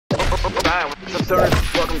Hi, what's up,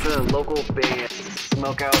 stoners? Welcome to the local band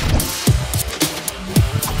Smokeout.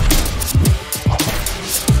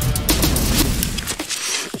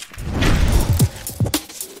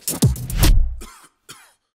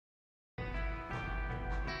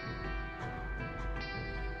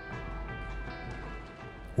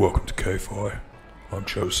 Welcome to K-Fi. I'm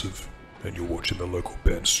Joseph, and you're watching the local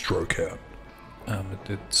band Strokeout.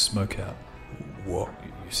 It's Smokeout. What?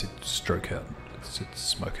 You said Strokeout. It's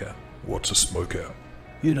Smokeout. What's a smokeout?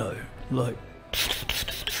 You know, like...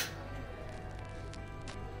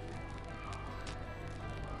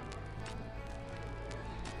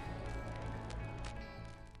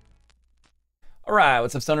 Alright,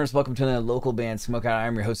 what's up, stoners? Welcome to the local band Smokeout.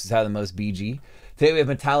 I'm your host, is How the Most BG. Today we have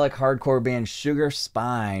metallic hardcore band Sugar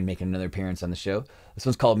Spine making another appearance on the show. This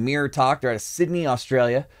one's called Mirror Talk. They're out of Sydney,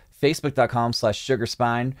 Australia.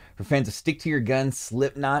 Facebook.com/sugarspine for fans of Stick to Your Guns,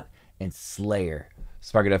 Slipknot, and Slayer.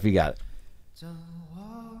 Spark it up, you got it. Don't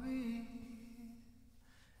worry,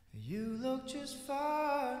 you look just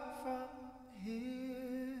fine from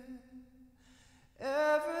here.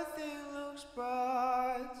 Everything looks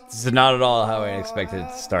bright. This is not at all how I expected it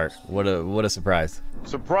to start. What a surprise.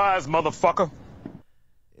 Surprise, motherfucker.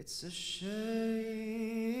 It's a shame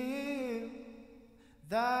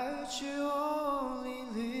that you only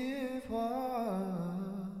live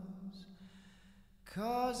once,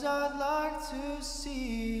 'cause I'd like to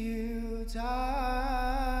see you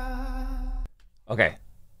die. Okay.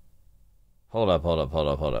 Hold up. Hold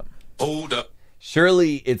up.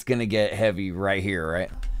 Surely it's gonna get heavy right here, right?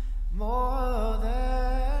 More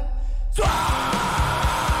than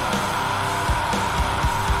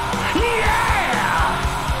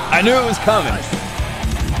I knew it was coming.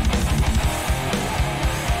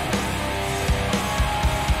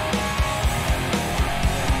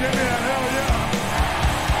 Give me a hell yeah.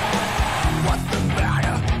 what's the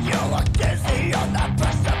matter? You look dizzy on the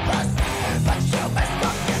precipice, but you must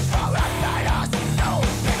look in for a night. No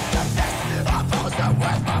fix of this. Opposed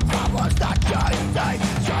with my problems, not just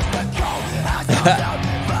just a cold as a sound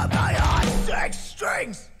from my heart 6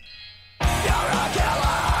 strings. You're a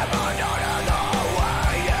killer, I'm under the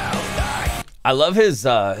way you think. I love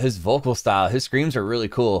his vocal style. His screams are really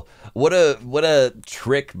cool. What a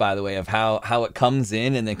trick, by the way, of how it comes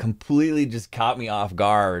in and then completely just caught me off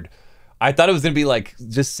guard. I thought it was gonna be like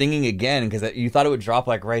just singing again because you thought it would drop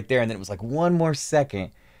like right there, and then it was like one more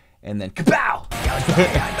second, and then kapow!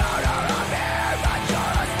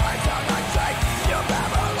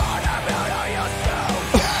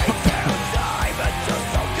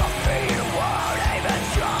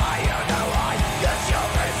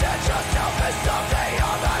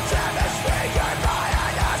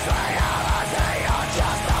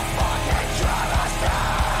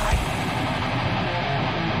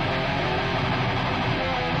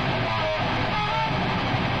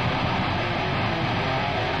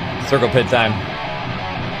 Circle pit time.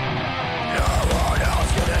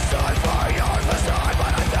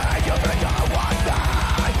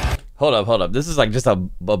 Hold up. This is like just a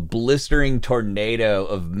blistering tornado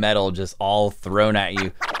of metal just all thrown at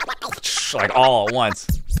you. Like all at once.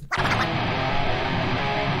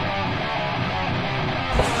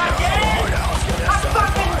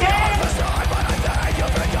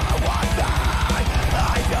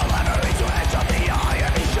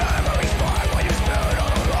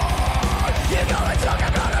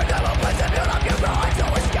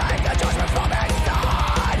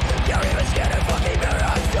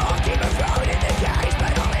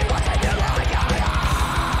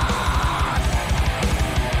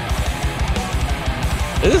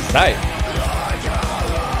 This is tight.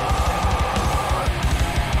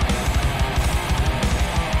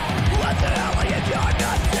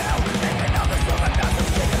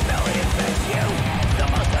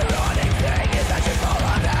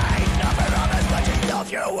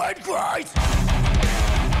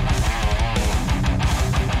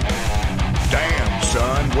 Damn,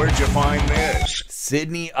 son, where'd you find this?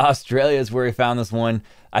 Sydney, Australia is where we found this one.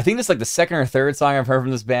 I think it's like the second or third song I've heard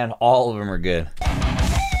from this band. All of them are good.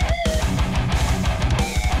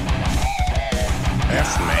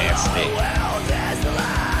 That's nasty.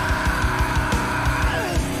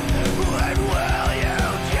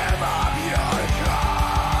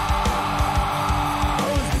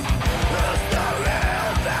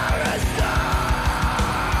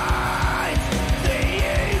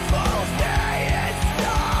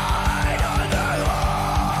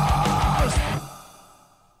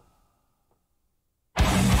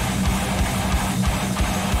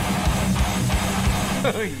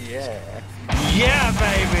 Oh yeah. Yeah,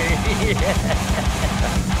 baby. Yeah.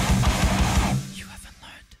 You haven't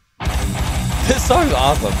learned. This song's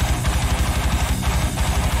awesome.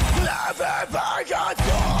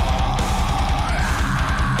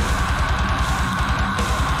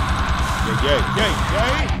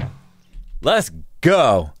 Let's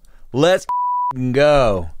go. Let's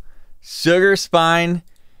go. Sugar Spine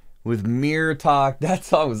with Mirror Talk. That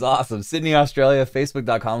song was awesome. Sydney, Australia,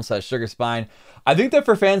 facebook.com/sugarspine. I think that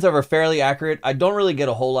for fans that are fairly accurate, I don't really get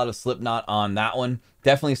a whole lot of Slipknot on that one.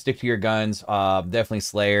 Definitely stick to your guns. Definitely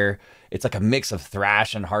Slayer. It's like a mix of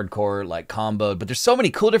thrash and hardcore, like comboed, but there's so many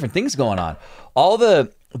cool different things going on. All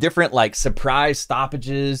the different like surprise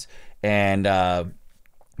stoppages and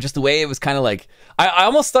just the way it was kind of like, I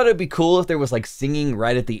almost thought it'd be cool if there was like singing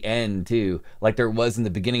right at the end too, like there was in the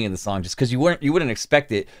beginning of the song, just because you wouldn't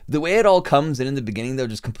expect it. The way it all comes in the beginning though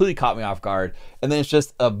just completely caught me off guard, and then it's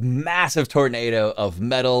just a massive tornado of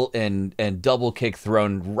metal and double kick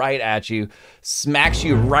thrown right at you, smacks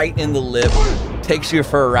you right in the lip, takes you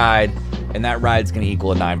for a ride, and that ride's gonna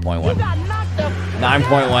equal a 9.1.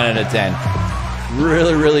 9.1 out of 10.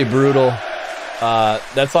 Really, really brutal.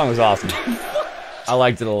 That song was awesome. I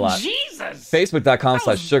liked it a lot. Jesus!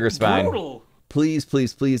 Facebook.com/sugarspine. Please,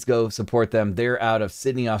 please, please go support them. They're out of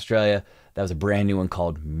Sydney, Australia. That was a brand new one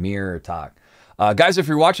called Mirror Talk. Guys, if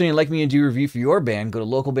you're watching and like me and do a review for your band, go to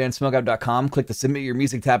localbandsmokeout.com, click the Submit Your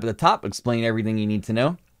Music tab at the top, explain everything you need to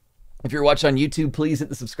know. If you're watching on YouTube, please hit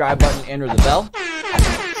the subscribe button and or the bell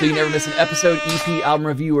so you never miss an episode, EP, album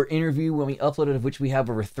review, or interview when we upload it, of which we have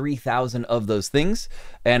over 3,000 of those things.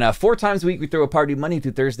 And 4 times a week, we throw a party Monday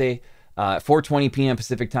through Thursday, 4:20 p.m.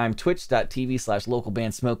 Pacific time,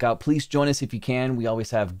 twitch.tv/localbandsmokeout. Please join us if you can. We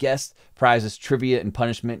always have guests, prizes, trivia, and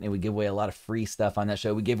punishment, and we give away a lot of free stuff on that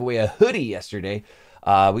show. We gave away a hoodie yesterday.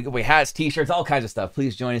 We give away hats, t-shirts, all kinds of stuff.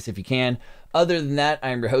 Please join us if you can. Other than that, I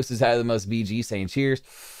am your host, who's had the most BG, saying cheers.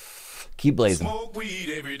 Keep blazing. Smoke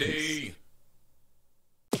weed every day.